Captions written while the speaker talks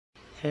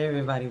Hey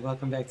everybody,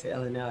 welcome back to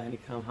L&L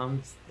Honeycomb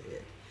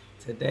Homestead.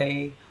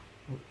 Today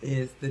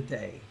is the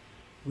day.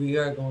 We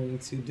are going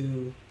to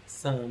do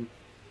some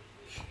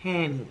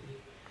canning.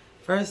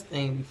 First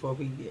thing before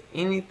we get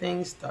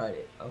anything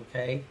started,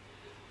 okay,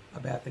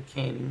 about the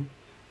canning,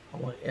 I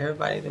want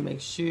everybody to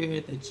make sure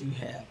that you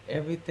have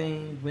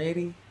everything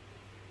ready,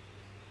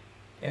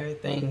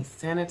 everything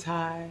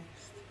sanitized,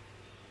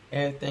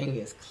 everything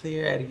is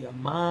clear out of your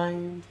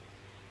mind,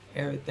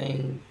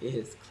 everything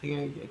is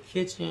clear in your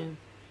kitchen,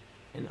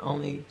 and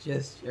only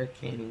just your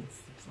canning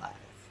supplies,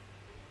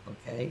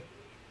 okay?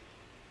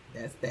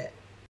 That's that.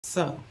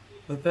 So,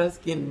 with us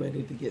getting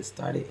ready to get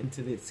started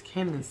into this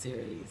canning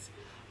series,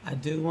 I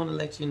do want to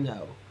let you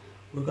know,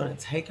 we're going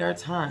to take our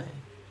time,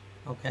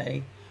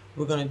 okay?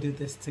 We're going to do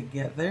this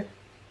together,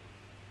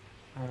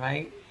 all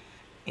right?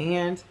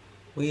 And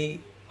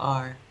we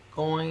are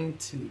going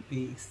to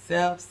be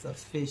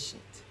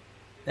self-sufficient.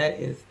 That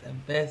is the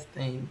best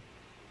thing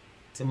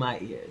to my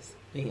ears,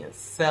 being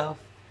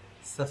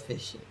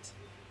self-sufficient.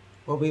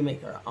 Where we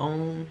make our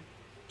own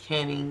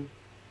canning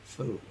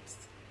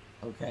foods,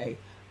 okay?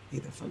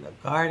 Either from the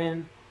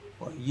garden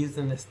or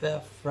using the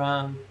stuff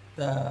from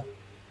the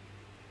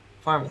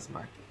farmer's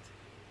market,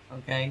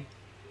 okay?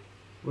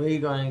 We're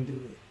going to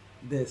do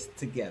this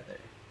together.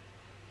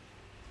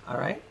 All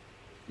right,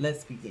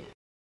 let's begin.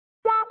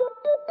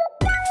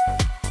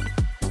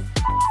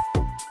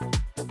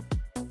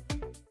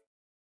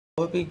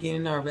 We'll be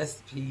getting our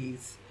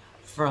recipes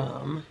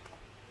from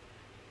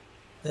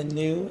the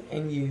new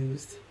and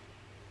used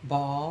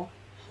Ball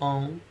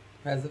Home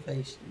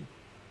Preserving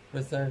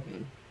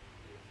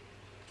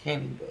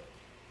Canning Book,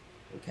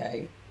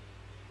 okay?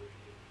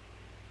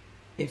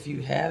 If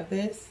you have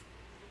this,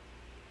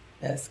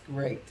 that's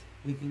great.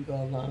 We can go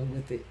along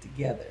with it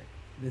together.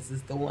 This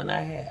is the one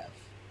I have.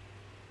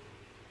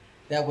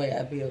 That way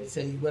I'll be able to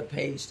tell you what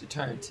page to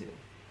turn to.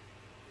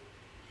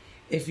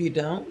 If you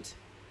don't,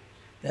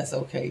 that's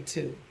okay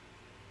too,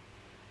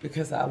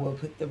 because I will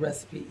put the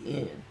recipe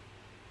in.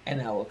 And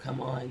I will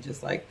come on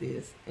just like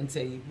this and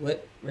tell you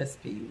what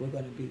recipe we're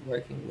going to be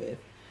working with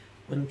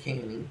when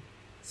canning.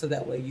 So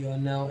that way you'll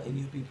know and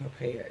you'll be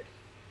prepared.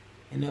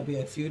 And there'll be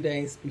a few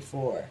days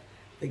before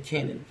the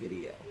canning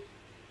video.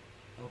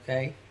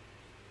 Okay?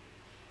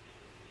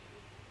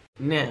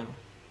 Now,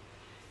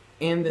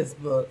 in this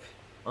book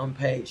on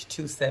page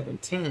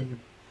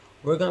 217,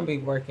 we're going to be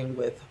working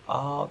with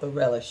all the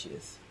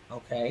relishes.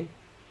 Okay?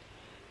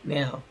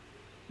 Now,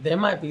 there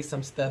might be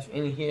some stuff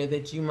in here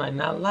that you might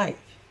not like.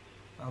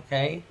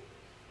 Okay?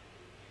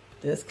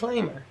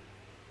 Disclaimer.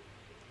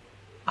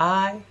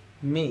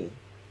 Me,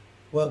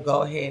 will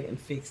go ahead and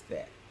fix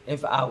that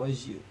if I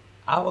was you.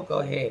 I will go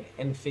ahead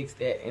and fix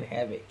that and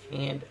have it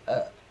canned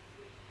up.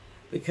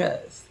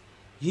 Because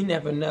you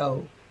never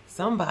know.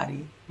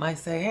 Somebody might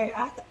say, hey,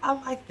 I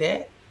like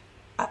that.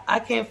 I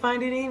can't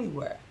find it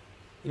anywhere.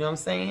 You know what I'm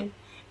saying?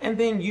 And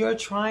then you're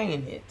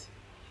trying it.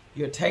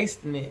 You're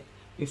tasting it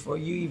before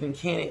you even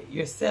can it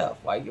yourself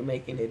while you're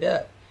making it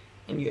up.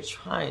 And you're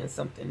trying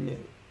something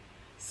new.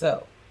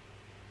 So,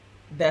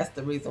 that's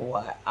the reason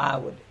why I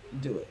would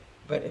do it.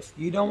 But if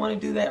you don't want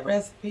to do that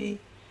recipe,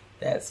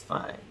 that's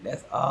fine.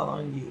 That's all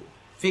on you.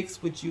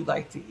 Fix what you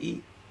like to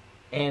eat.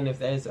 And if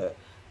there's a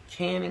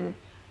canning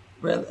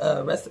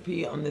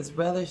recipe on this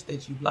relish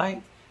that you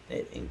like,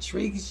 that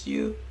intrigues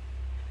you,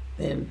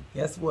 then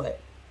guess what?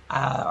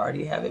 I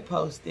already have it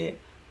posted.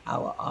 I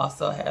will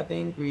also have the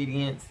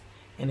ingredients.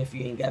 And if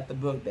you ain't got the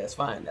book, that's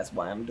fine. That's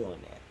why I'm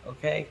doing that.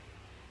 Okay?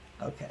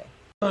 Okay.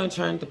 I'm going to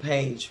turn to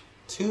page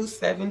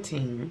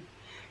 217,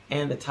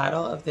 and the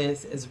title of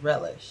this is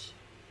Relish.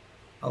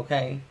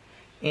 Okay?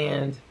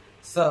 And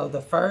so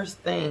the first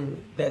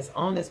thing that's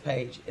on this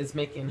page is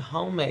making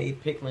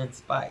homemade pickling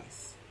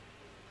spice.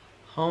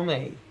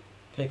 Homemade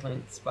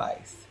pickling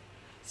spice.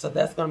 So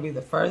that's going to be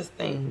the first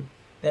thing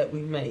that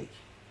we make.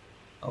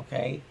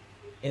 Okay?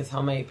 Is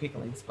homemade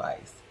pickling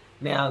spice.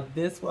 Now,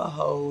 this will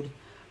hold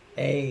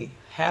a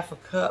half a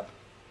cup.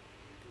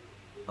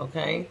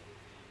 Okay?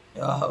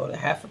 It'll hold a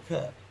half a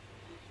cup.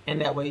 And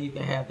that way you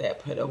can have that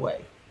put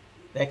away.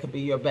 That could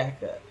be your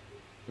backup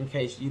in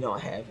case you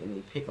don't have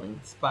any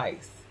pickling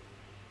spice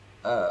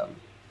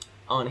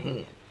on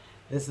hand.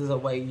 This is a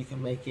way you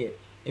can make it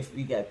if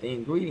you got the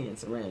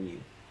ingredients around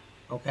you.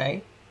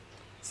 Okay?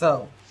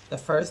 So, the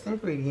first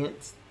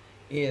ingredient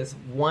is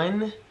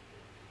 1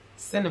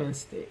 cinnamon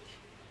stick.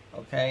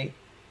 Okay?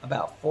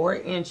 About 4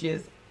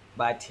 inches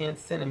by 10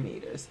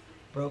 centimeters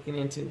broken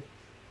into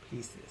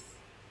pieces.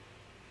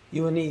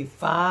 You will need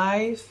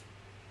 5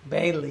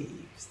 bay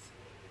leaves,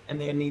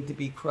 and they need to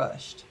be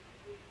crushed.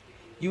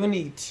 You will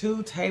need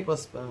 2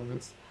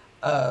 tablespoons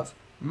of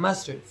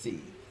mustard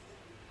seeds.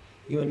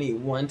 You will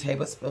need 1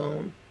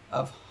 tablespoon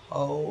of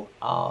whole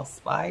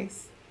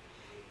allspice.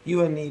 You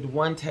will need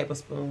 1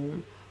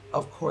 tablespoon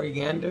of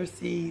coriander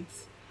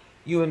seeds.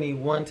 You will need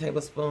 1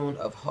 tablespoon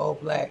of whole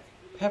black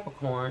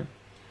peppercorn.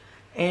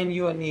 And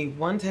you will need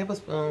 1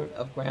 tablespoon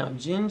of ground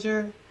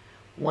ginger,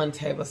 1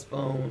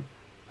 tablespoon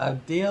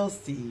of dill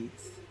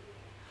seeds,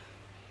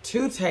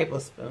 2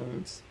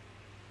 tablespoons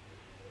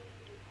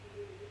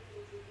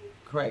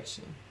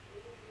correction,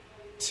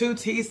 2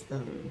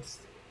 teaspoons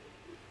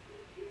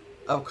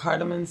of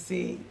Cardamon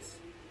Seeds,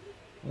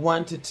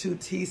 1 to 2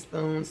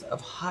 teaspoons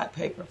of Hot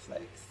Pepper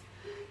Flakes,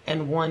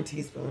 and 1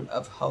 teaspoon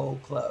of Whole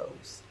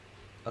Cloves.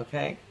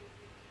 Okay?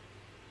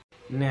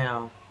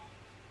 Now,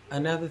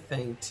 another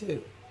thing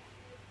too,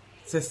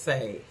 to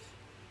save.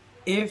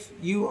 If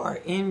you are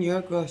in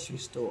your grocery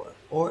store,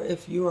 or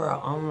if you are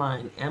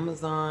online,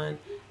 Amazon,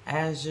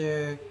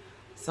 Azure,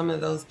 some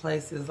of those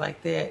places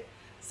like that,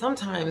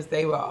 sometimes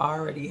they will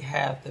already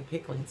have the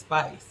pickling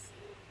spice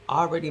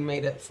already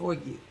made up for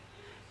you.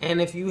 And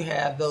if you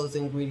have those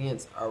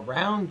ingredients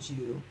around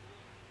you,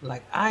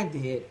 like I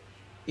did,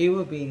 it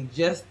will be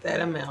just that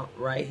amount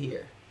right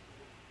here.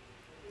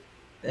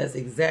 That's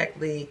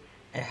exactly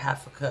a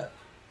half a cup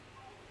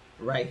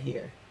right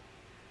here.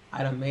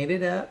 I done made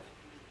it up,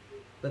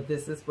 but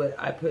this is what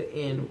I put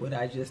in, what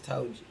I just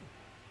told you.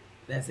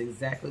 That's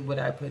exactly what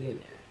I put in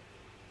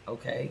there.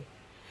 Okay?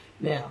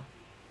 Now,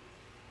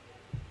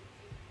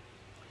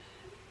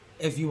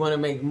 if you want to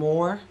make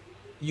more,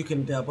 you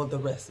can double the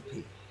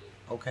recipe.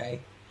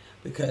 Okay?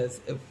 Because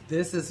if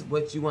this is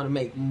what you want to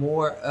make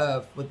more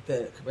of, what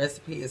the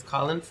recipe is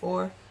calling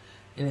for,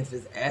 and if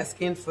it's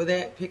asking for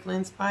that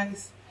pickling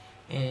spice,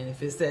 and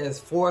if it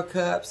says 4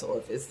 cups, or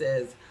if it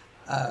says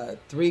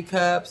 3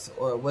 cups,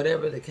 or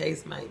whatever the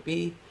case might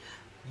be,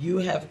 you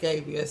have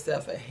gave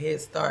yourself a head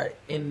start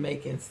in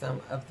making some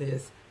of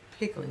this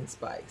pickling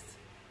spice.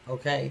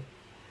 Okay?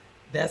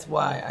 That's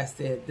why I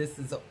said this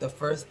is the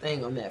first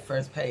thing on that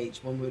first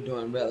page when we're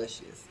doing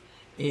relishes,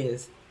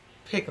 is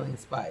pickling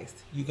spice.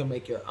 You can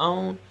make your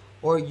own,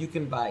 or you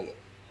can buy it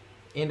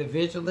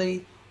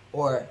individually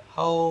or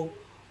whole,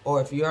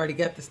 or if you already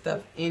got the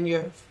stuff in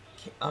your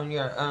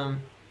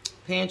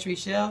pantry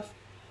shelf,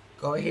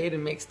 go ahead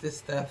and mix this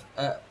stuff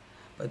up.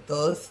 But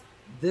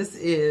this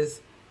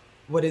is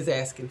what it's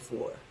asking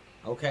for,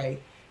 okay?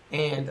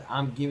 And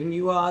I'm giving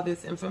you all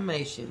this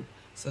information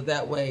so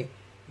that way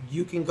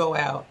you can go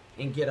out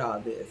and get all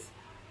this.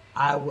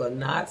 I will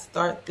not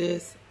start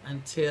this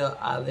until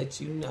I let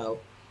you know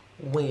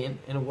when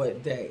and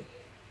what day,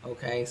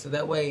 okay? So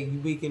that way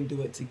we can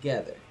do it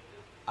together.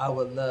 I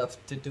would love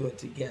to do it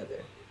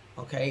together,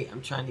 okay?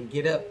 I'm trying to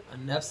get up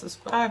enough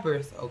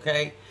subscribers,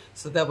 okay?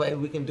 So that way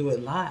we can do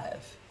it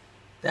live.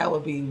 That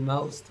would be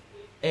most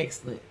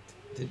excellent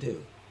to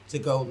do, to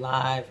go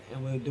live,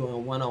 and we're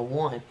doing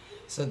one-on-one.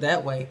 So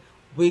that way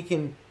we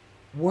can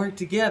work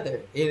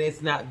together. It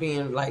is not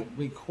being like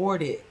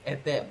recorded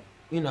at that,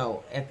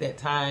 at that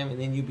time, and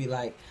then you be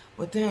like,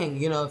 well,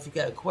 dang, if you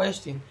got a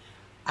question,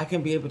 I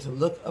can be able to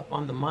look up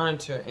on the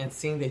monitor and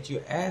see that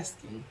you're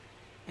asking,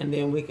 and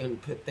then we can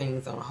put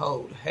things on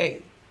hold.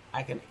 Hey,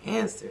 I can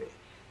answer it.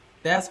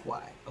 That's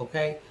why,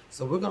 okay?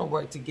 So we're going to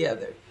work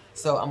together.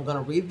 So I'm going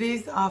to read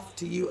these off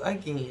to you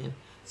again,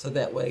 so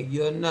that way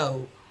you'll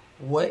know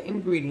what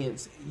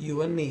ingredients you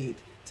will need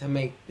to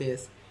make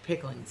this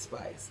pickling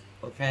spice,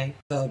 okay?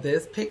 So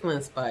this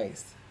pickling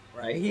spice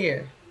right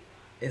here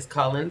is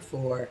calling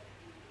for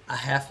a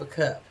half a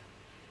cup.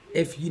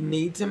 If you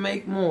need to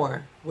make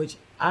more, which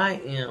I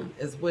am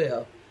as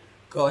well,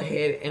 go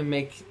ahead and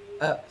make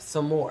up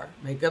some more.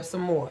 Make up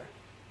some more,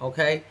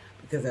 okay?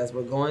 Because as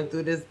we're going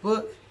through this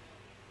book,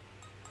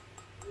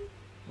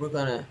 we're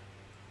going to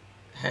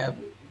have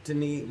to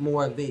need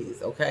more of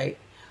these, okay?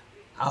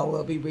 I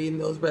will be reading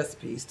those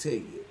recipes to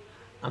you.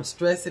 I'm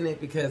stressing it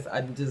because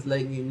I'm just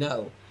letting you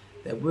know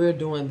that we're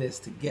doing this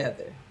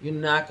together. You're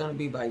not going to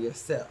be by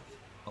yourself,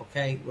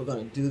 okay? We're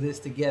going to do this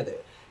together.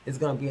 It's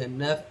going to be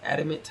enough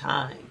adamant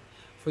time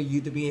for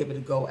you to be able to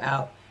go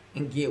out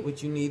and get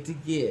what you need to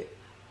get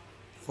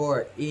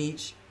for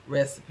each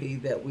recipe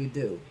that we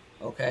do,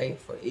 okay?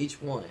 For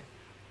each one,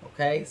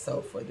 okay?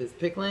 So for this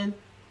pickling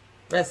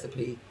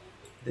recipe,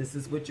 this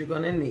is what you're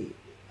going to need.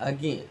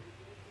 Again,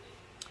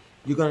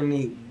 you're going to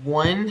need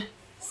 1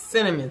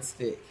 cinnamon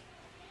stick,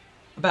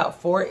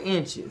 about 4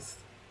 inches,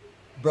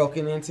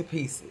 broken into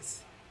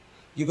pieces.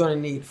 You're going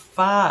to need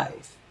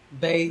 5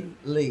 bay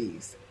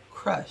leaves,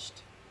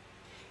 crushed.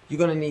 You're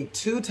going to need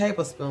 2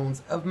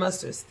 tablespoons of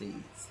mustard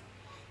seeds.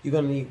 You're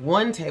going to need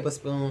 1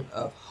 tablespoon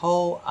of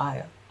whole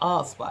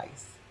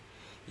allspice.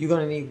 You're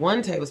going to need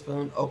 1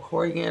 tablespoon of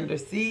coriander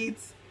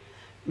seeds.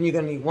 And you're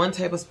going to need 1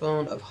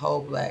 tablespoon of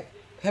whole black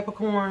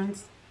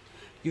peppercorns.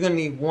 You're going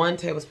to need 1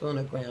 tablespoon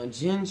of ground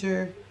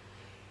ginger.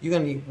 You're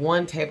going to need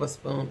 1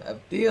 tablespoon of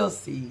dill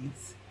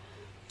seeds,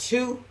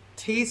 2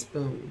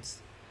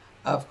 teaspoons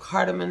of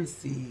cardamon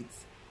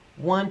seeds,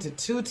 1 to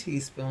 2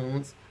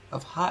 teaspoons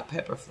of hot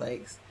pepper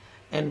flakes,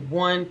 and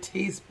 1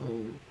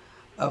 teaspoon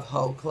of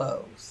whole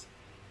cloves.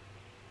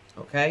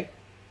 Okay?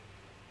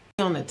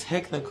 On a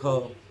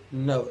technical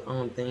note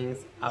on things,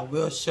 I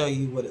will show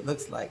you what it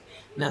looks like.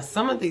 Now,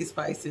 some of these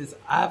spices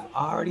I've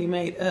already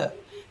made up.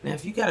 Now,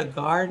 if you got a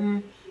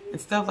garden and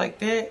stuff like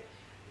that,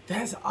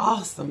 that's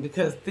awesome,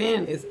 because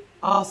then it's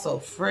also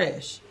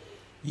fresh.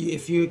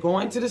 If you're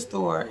going to the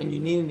store and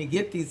you're needing to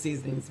get these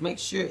seasonings, make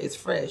sure it's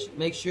fresh.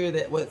 Make sure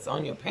that what's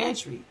on your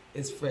pantry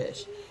is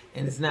fresh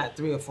and it's not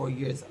 3 or 4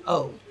 years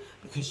old,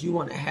 because you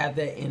want to have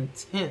that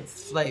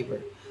intense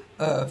flavor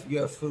of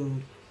your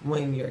food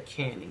when you're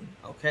canning,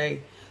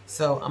 okay?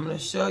 So I'm going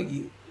to show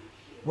you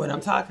what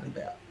I'm talking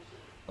about,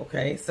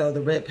 okay? So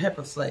the red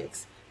pepper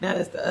flakes. Now,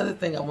 that's the other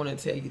thing I want to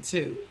tell you,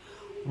 too.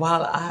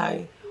 While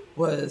I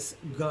was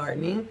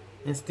gardening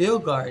and still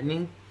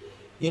gardening,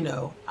 you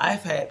know,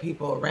 I've had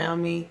people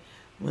around me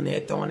when they're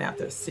throwing out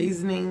their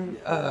seasoning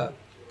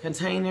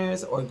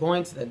containers or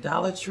going to the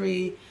Dollar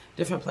Tree,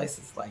 different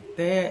places like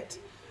that,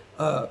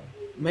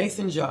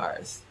 mason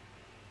jars.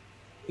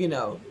 You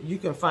know, you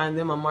can find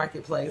them on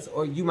Marketplace,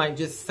 or you might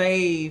just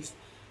save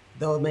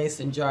those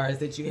mason jars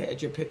that you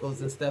had your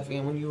pickles and stuff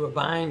in when you were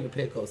buying your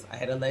pickles. I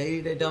had a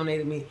lady that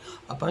donated me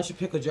a bunch of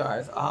pickle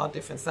jars, all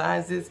different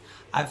sizes.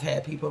 I've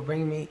had people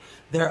bring me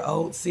their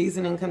old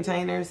seasoning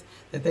containers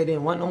that they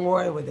didn't want no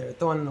more, where they're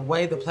throwing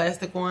away, the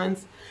plastic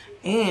ones.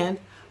 And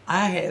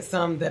I had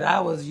some that I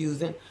was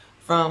using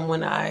from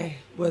when I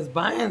was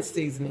buying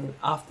seasoning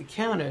off the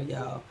counter,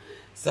 y'all.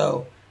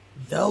 So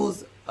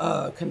those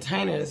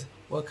containers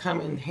will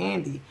come in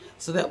handy,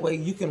 so that way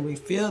you can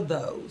refill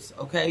those,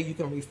 okay? You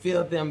can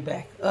refill them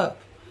back up.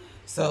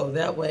 So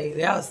that way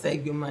that'll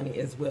save you money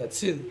as well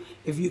too.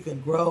 If you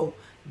can grow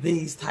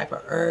these type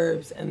of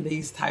herbs and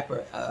these type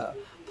of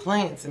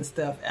plants and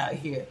stuff out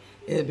here,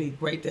 it'd be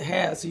great to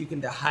have, so you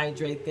can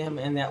dehydrate them,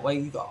 and that way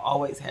you can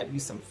always have you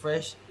some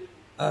fresh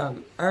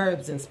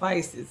herbs and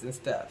spices and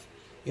stuff.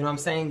 You know what I'm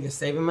saying? You're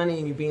saving money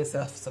and you're being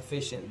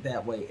self-sufficient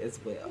that way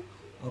as well,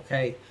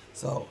 okay?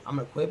 So I'm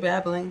gonna quit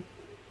babbling.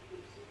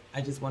 I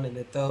just wanted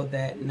to throw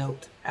that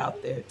note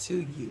out there to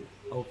you,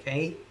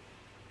 okay?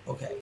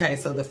 Okay,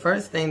 so the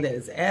first thing that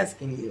is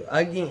asking you,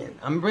 again,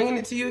 I'm bringing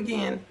it to you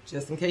again,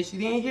 just in case you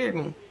didn't hear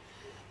me.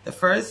 The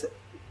first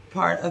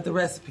part of the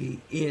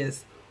recipe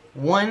is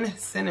 1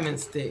 cinnamon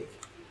stick.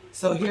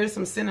 So here's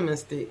some cinnamon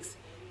sticks.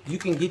 You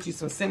can get you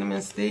some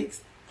cinnamon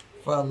sticks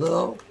for a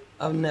little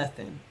of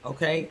nothing,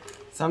 okay?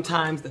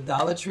 Sometimes the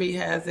Dollar Tree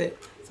has it.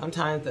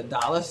 Sometimes the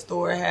dollar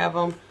store have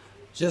them.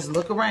 Just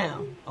look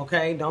around,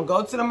 okay? Don't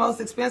go to the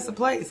most expensive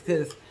place,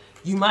 because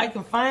you might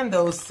can find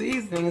those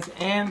seasonings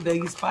and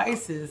the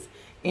spices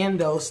in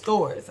those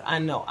stores. I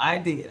know I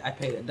did. I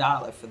paid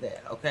 $1 for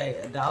that, okay?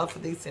 $1 for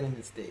these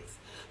cinnamon sticks.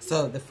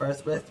 So the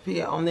first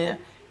recipe on there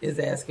is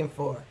asking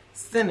for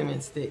cinnamon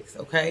sticks,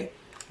 okay?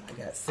 I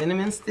got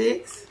cinnamon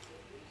sticks.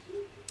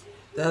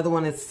 The other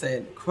one is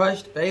said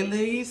crushed bay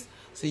leaves.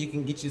 So you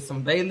can get you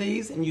some bay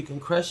leaves and you can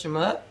crush them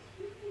up,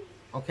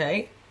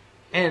 okay?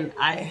 And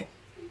I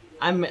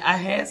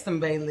had some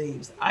bay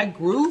leaves. I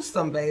grew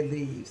some bay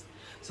leaves.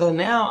 So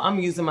now I'm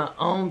using my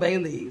own bay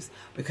leaves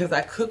because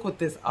I cook with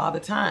this all the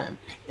time.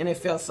 And it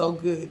felt so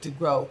good to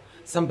grow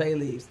some bay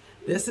leaves.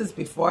 This is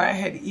before I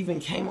had even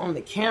came on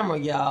the camera,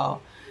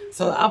 y'all.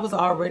 So I was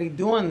already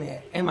doing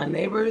that. And my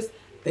neighbors,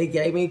 they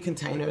gave me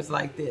containers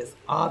like this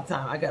all the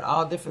time. I got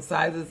all different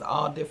sizes,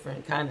 all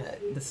different kind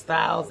of the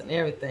styles and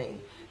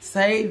everything.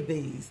 Save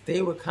these.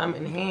 They will come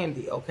in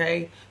handy,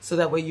 okay? So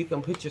that way you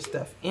can put your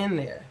stuff in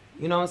there.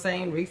 You know what I'm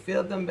saying?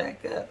 Refill them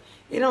back up.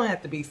 It don't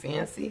have to be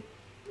fancy.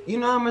 You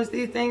know how much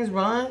these things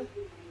run?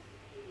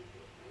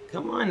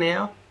 Come on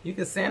now. You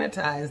can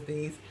sanitize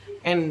these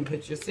and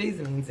put your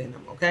seasonings in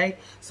them, okay?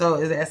 So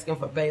it's asking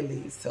for bay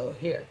leaves. So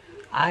here,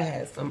 I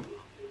had some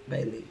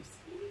bay leaves.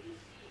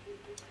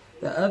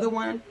 The other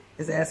one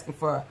is asking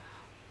for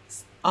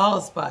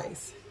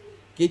allspice.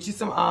 Get you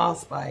some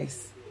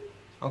allspice,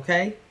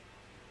 okay?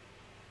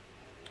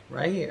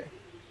 Right here.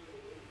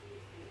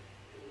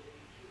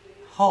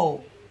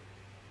 Whole.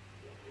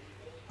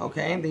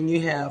 Okay, and then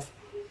you have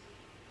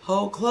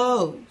whole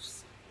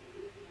cloves.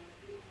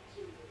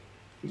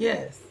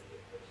 Yes.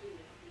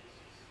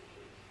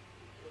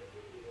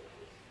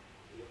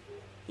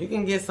 You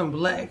can get some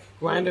black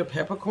grinder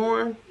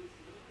peppercorn.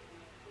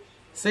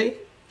 See?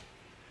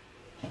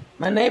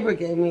 My neighbor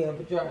gave me a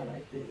jar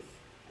like this.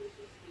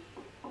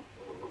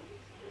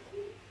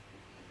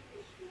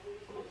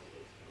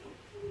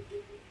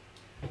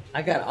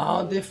 I got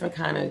all different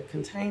kind of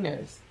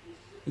containers.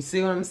 You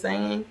see what I'm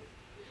saying?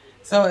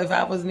 So if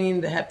I was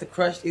needing to have to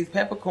crush these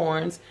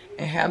peppercorns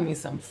and have me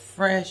some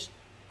fresh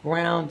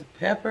ground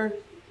pepper,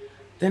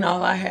 then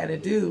all I had to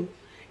do,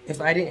 if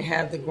I didn't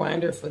have the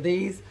grinder for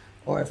these,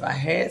 or if I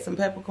had some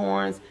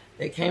peppercorns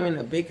that came in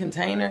a big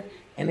container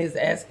and is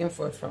asking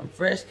for from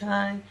fresh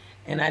kind,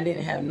 and I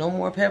didn't have no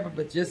more pepper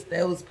but just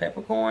those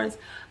peppercorns,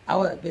 I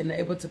would have been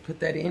able to put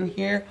that in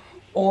here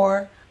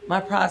or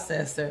my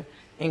processor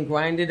and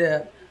grind it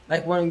up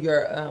like one of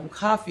your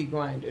coffee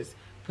grinders.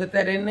 Put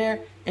that in there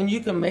and you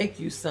can make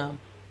you some,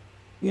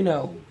 you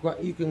know,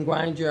 you can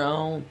grind your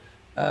own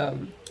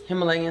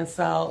Himalayan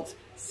salt,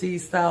 sea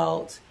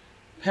salt,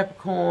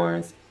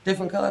 peppercorns,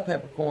 different color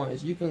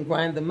peppercorns. You can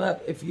grind them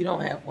up if you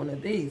don't have one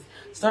of these.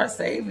 Start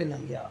saving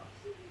them, y'all.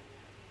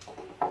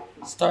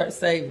 Start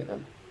saving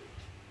them.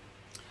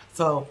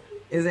 So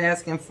it's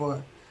asking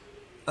for,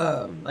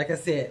 like I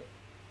said,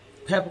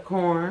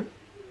 peppercorn,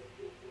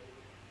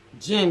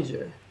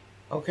 ginger,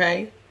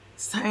 okay?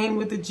 Same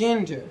with the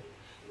ginger.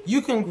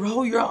 You can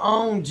grow your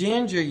own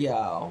ginger,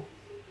 y'all.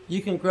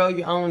 You can grow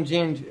your own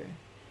ginger,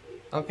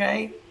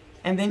 okay?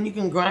 And then you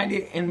can grind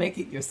it and make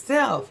it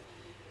yourself.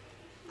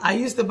 I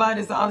used to buy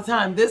this all the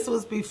time. This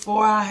was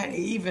before I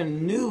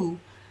even knew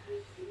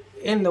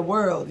in the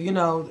world, you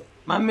know,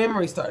 my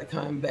memory started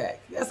coming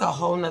back. That's a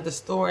whole nother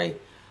story.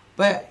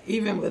 But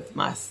even with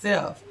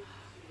myself,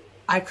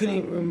 I couldn't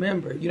even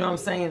remember, you know what I'm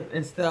saying,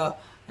 until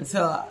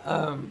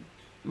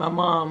my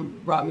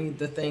mom brought me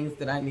the things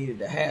that I needed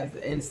to have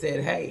and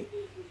said, hey,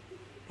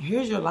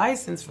 here's your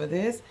license for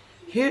this.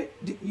 Here,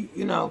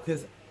 you know,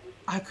 because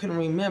I couldn't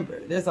remember.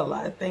 There's a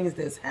lot of things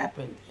that's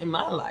happened in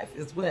my life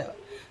as well.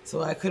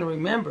 So I couldn't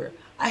remember.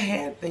 I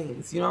had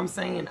things, you know what I'm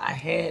saying? I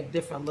had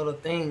different little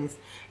things.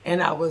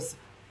 And I was,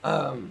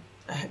 I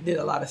did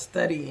a lot of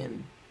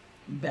studying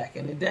back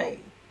in the day.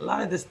 A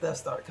lot of this stuff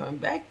started coming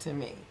back to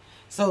me.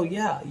 So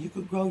yeah, you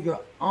could grow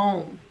your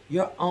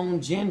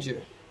own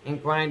ginger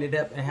and grind it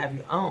up and have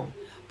your own.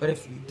 But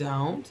if you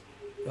don't,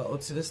 go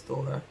to the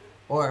store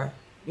or,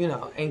 you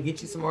know, and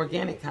get you some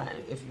organic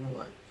kind if you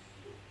want.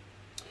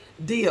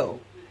 Dill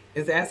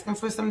is asking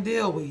for some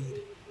dill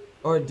weed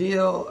or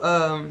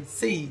dill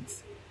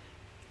seeds.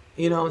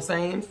 You know what I'm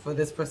saying? For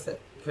this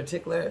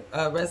particular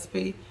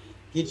recipe,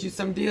 get you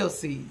some dill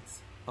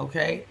seeds,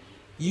 okay?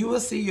 You will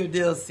see your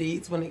dill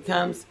seeds when it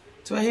comes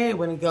to a head,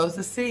 when it goes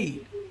to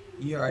seed.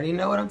 You already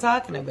know what I'm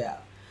talking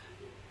about.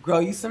 Grow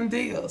you some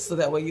dill so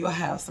that way you'll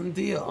have some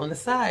dill on the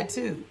side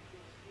too.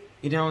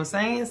 You know what I'm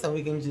saying? So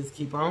we can just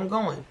keep on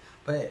going.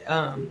 But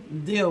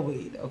dill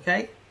weed,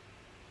 okay?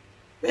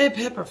 Red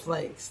pepper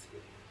flakes.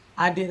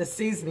 I did a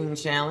seasoning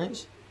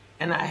challenge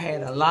and I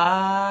had a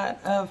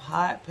lot of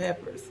hot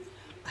peppers.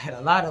 I had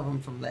a lot of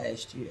them from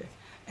last year.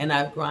 And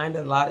I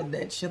grinded a lot of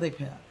that chili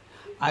powder.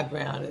 I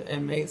ground it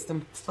and made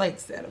some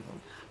flakes out of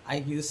them. I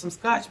used some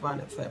Scotch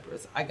bonnet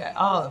peppers. I got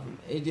all of them.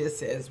 It just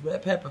says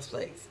red pepper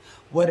flakes.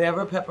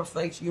 Whatever pepper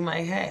flakes you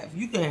might have.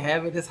 You can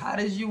have it as hot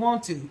as you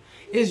want to.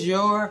 It's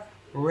your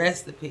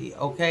recipe,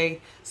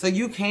 okay? So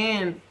you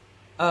can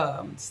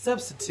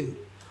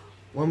substitute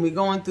when we're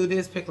going through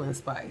this pickling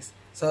spice.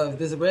 So if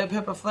there's red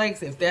pepper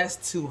flakes, if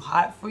that's too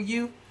hot for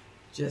you,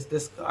 just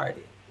discard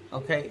it,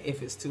 okay?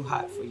 If it's too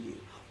hot for you.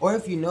 Or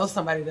if you know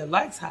somebody that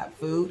likes hot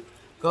food,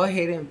 go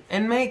ahead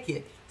and make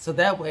it. So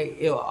that way,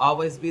 it'll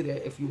always be there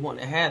if you want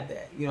to have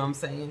that. You know what I'm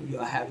saying?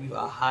 You'll have you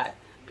a hot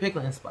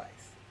pickling spice.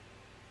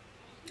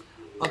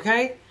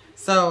 Okay?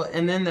 So,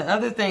 and then the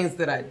other things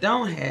that I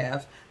don't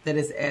have that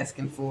it's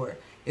asking for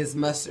is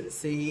mustard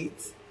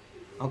seeds,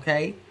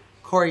 okay?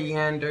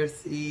 Coriander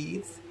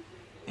seeds,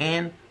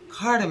 and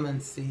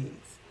cardamon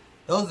seeds.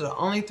 Those are the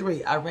only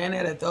three. I ran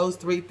out of those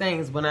three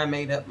things when I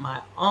made up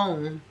my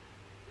own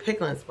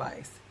pickling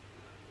spice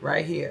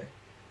right here.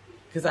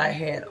 Because I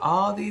had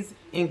all these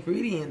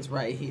ingredients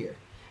right here.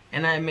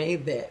 And I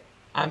made that.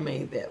 I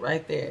made that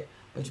right there.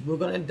 But we're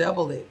going to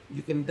double it.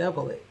 You can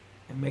double it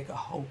and make a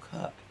whole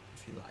cup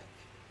if you like.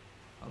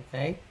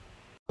 Okay?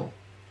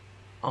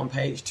 On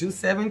page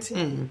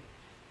 217,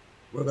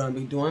 we're going to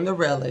be doing the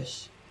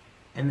relish.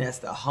 And that's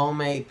the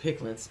homemade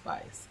pickling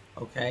spice.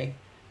 Okay?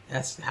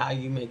 That's how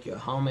you make your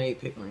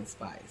homemade pickling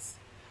spice.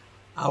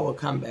 I will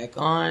come back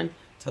on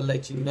to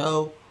let you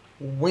know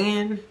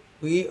when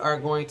we are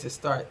going to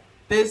start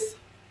this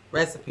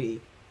recipe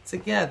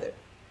together,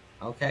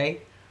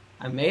 okay?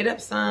 I made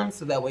up some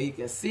so that way you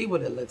can see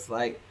what it looks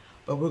like,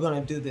 but we're going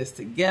to do this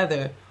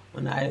together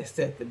when I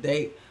set the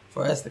date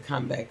for us to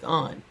come back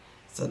on.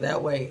 So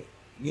that way,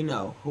 you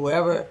know,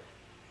 whoever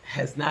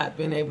has not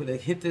been able to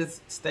hit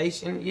this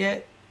station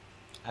yet,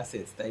 I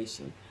said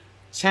station,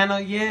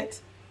 channel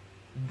yet,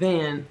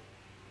 then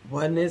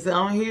when it's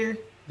on here,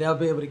 they'll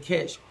be able to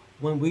catch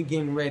when we're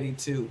getting ready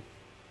to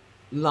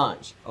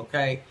launch,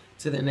 okay?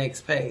 To the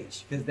next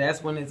page, because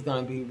that's when it's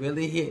going to be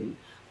really hidden.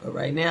 But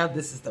right now,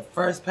 this is the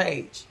first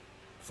page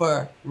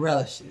for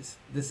relishes.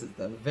 This is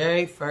the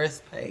very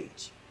first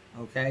page,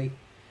 okay?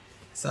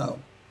 So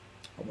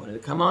I wanted to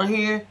come on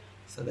here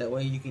so that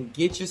way you can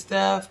get your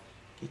stuff,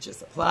 get your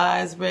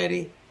supplies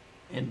ready,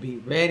 and be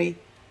ready.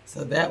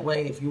 So that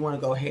way, if you want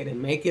to go ahead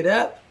and make it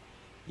up,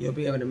 you'll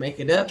be able to make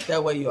it up.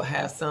 That way you'll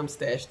have some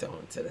stashed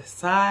on to the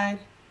side,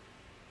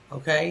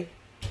 okay?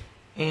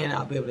 And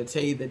I'll be able to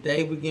tell you the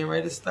day we're getting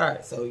ready to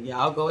start. So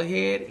y'all go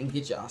ahead and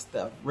get y'all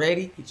stuff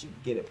ready.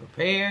 Get it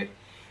prepared.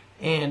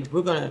 And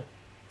we're going to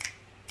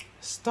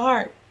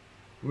start.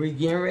 We're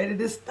getting ready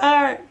to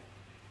start.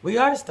 We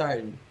are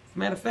starting. As a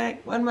matter of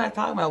fact, what am I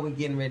talking about? We're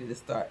getting ready to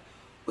start.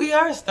 We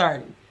are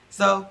starting.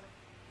 So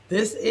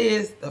this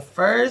is the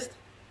first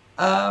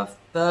of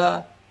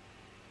the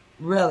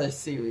relish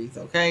series,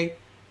 okay?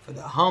 For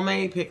the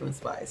homemade pickling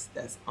spice.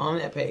 That's on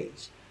that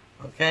page,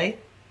 okay?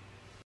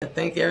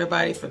 Thank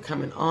everybody for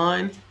coming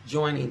on,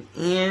 joining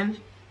in,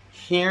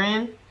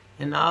 hearing,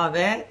 and all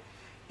that.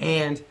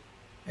 And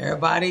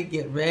everybody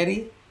get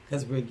ready,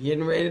 because we're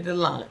getting ready to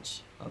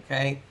launch,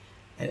 okay,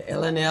 at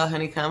L&L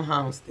Honeycomb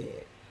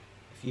Homestead.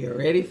 If you're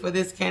ready for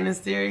this canning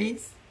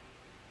series,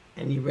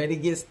 and you're ready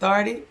to get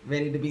started,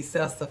 ready to be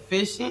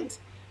self-sufficient,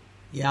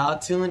 y'all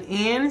tune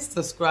in,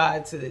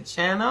 subscribe to the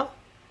channel,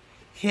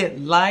 hit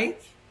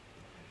like,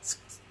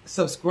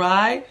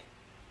 subscribe,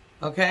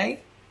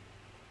 okay?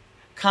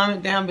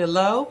 Comment down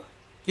below.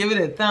 Give it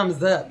a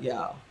thumbs up,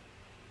 y'all.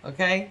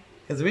 Okay?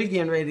 because we're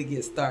getting ready to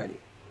get started.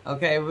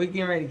 Okay, we're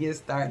getting ready to get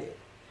started.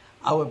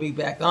 I will be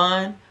back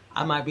on.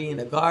 I might be in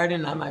the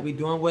garden. I might be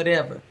doing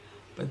whatever.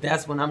 But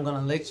that's when I'm going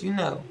to let you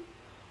know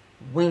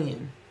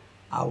when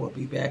I will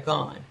be back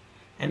on.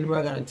 And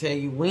we're going to tell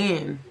you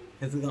when,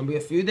 because it's going to be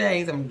a few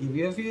days. I'm going to give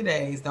you a few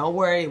days. Don't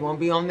worry, it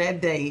won't be on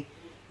that day.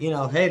 You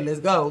know, hey,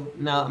 let's go.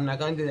 No, I'm not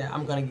going to do that.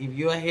 I'm going to give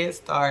you a head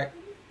start,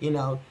 you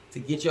know, to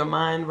get your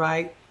mind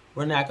right.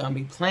 We're not going to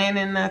be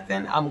planning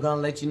nothing. I'm going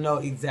to let you know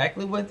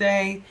exactly what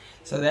day.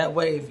 So that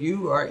way, if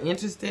you are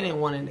interested in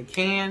wanting to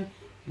can,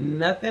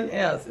 nothing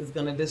else is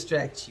going to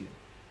distract you.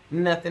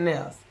 Nothing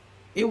else.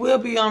 It will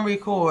be on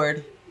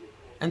record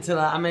until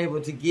I'm able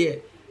to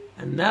get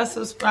enough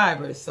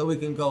subscribers so we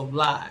can go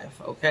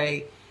live,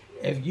 okay?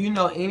 If you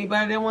know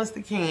anybody that wants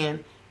to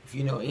can, if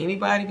you know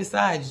anybody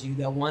besides you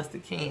that wants to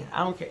can,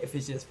 I don't care if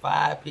it's just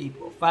 5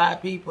 people.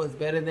 5 people is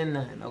better than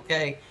none,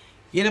 okay?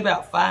 Get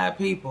about 5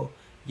 people.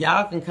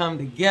 Y'all can come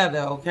together,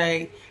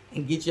 okay,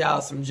 and get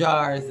y'all some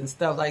jars and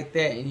stuff like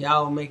that, and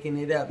y'all making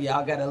it up.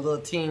 Y'all got a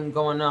little team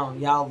going on.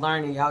 Y'all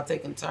learning. Y'all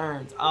taking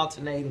turns,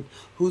 alternating.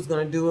 Who's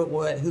going to do it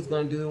what? Who's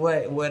going to do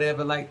what?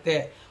 Whatever like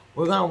that.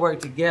 We're going to work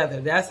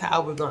together. That's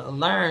how we're going to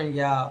learn,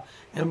 y'all,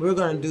 and we're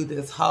going to do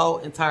this whole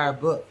entire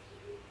book.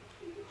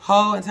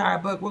 Whole entire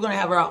book. We're going to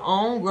have our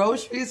own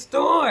grocery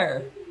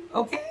store,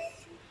 okay?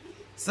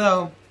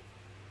 So,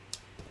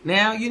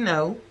 now you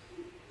know.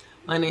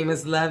 My name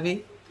is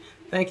Lovey.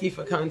 Thank you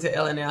for coming to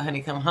L&L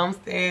Honeycomb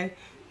Homestead.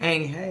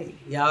 And hey,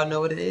 y'all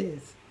know what it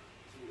is.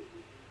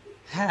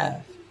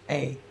 Have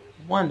a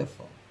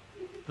wonderful,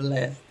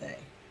 blessed day.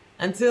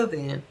 Until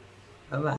then, bye-bye.